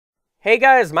Hey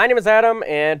guys, my name is Adam,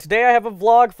 and today I have a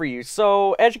vlog for you.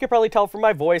 So, as you can probably tell from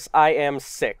my voice, I am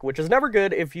sick, which is never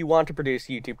good if you want to produce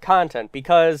YouTube content,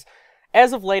 because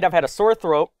as of late I've had a sore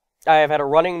throat, I have had a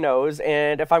running nose,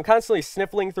 and if I'm constantly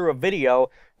sniffling through a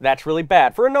video, that's really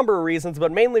bad, for a number of reasons,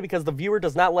 but mainly because the viewer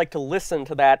does not like to listen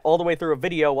to that all the way through a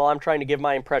video while I'm trying to give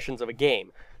my impressions of a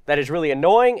game. That is really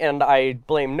annoying, and I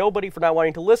blame nobody for not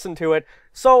wanting to listen to it,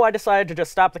 so I decided to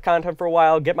just stop the content for a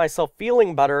while, get myself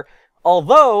feeling better.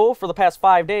 Although, for the past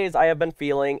 5 days, I have been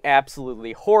feeling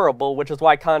absolutely horrible, which is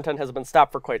why content has been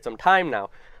stopped for quite some time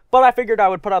now. But I figured I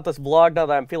would put out this vlog now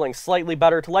that I'm feeling slightly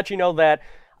better to let you know that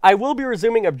I will be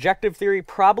resuming Objective Theory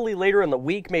probably later in the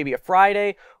week, maybe a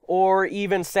Friday, or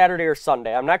even Saturday or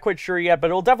Sunday. I'm not quite sure yet, but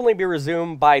it'll definitely be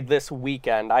resumed by this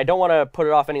weekend. I don't want to put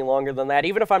it off any longer than that.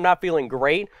 Even if I'm not feeling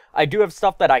great, I do have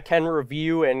stuff that I can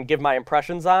review and give my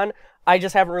impressions on. I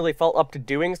just haven't really felt up to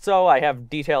doing so. I have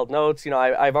detailed notes,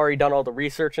 I've already done all the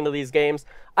research into these games.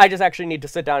 I just actually need to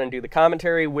sit down and do the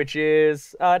commentary, which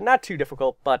is not too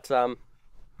difficult, but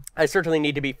I certainly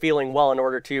need to be feeling well in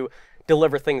order to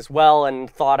deliver things well and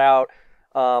thought out.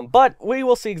 But we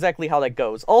will see exactly how that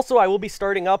goes. Also, I will be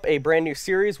starting up a brand new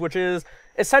series, which is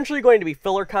essentially going to be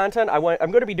filler content. I'm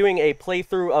going to be doing a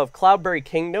playthrough of Cloudberry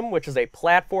Kingdom, which is a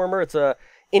platformer. It's a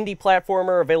indie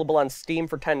platformer available on Steam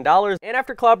for $10. And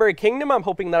after Cloudberry Kingdom, I'm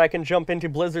hoping that I can jump into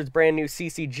Blizzard's brand new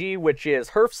CCG, which is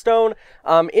Hearthstone.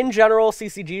 In general,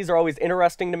 CCGs are always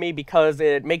interesting to me because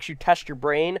it makes you test your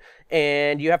brain,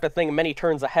 and you have to think many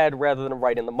turns ahead rather than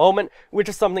right in the moment, which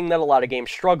is something that a lot of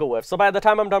games struggle with. So by the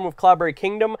time I'm done with Cloudberry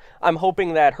Kingdom, I'm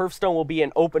hoping that Hearthstone will be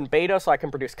in open beta so I can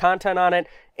produce content on it,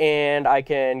 and I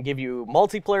can give you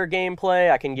multiplayer gameplay,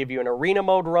 I can give you an arena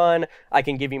mode run, I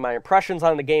can give you my impressions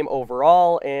on the game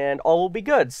overall, and all will be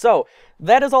good. So,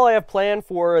 that is all I have planned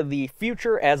for the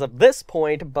future as of this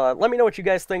point, but let me know what you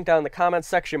guys think down in the comments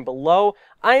section below.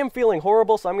 I am feeling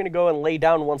horrible, so I'm going to go and lay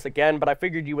down once again, but I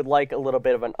figured you would like a little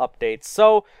bit of an update.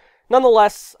 So,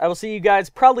 nonetheless, I will see you guys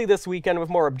probably this weekend with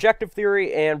more Objective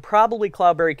Theory, and probably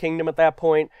Cloudberry Kingdom at that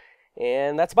point,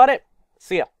 and that's about it.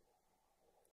 See ya.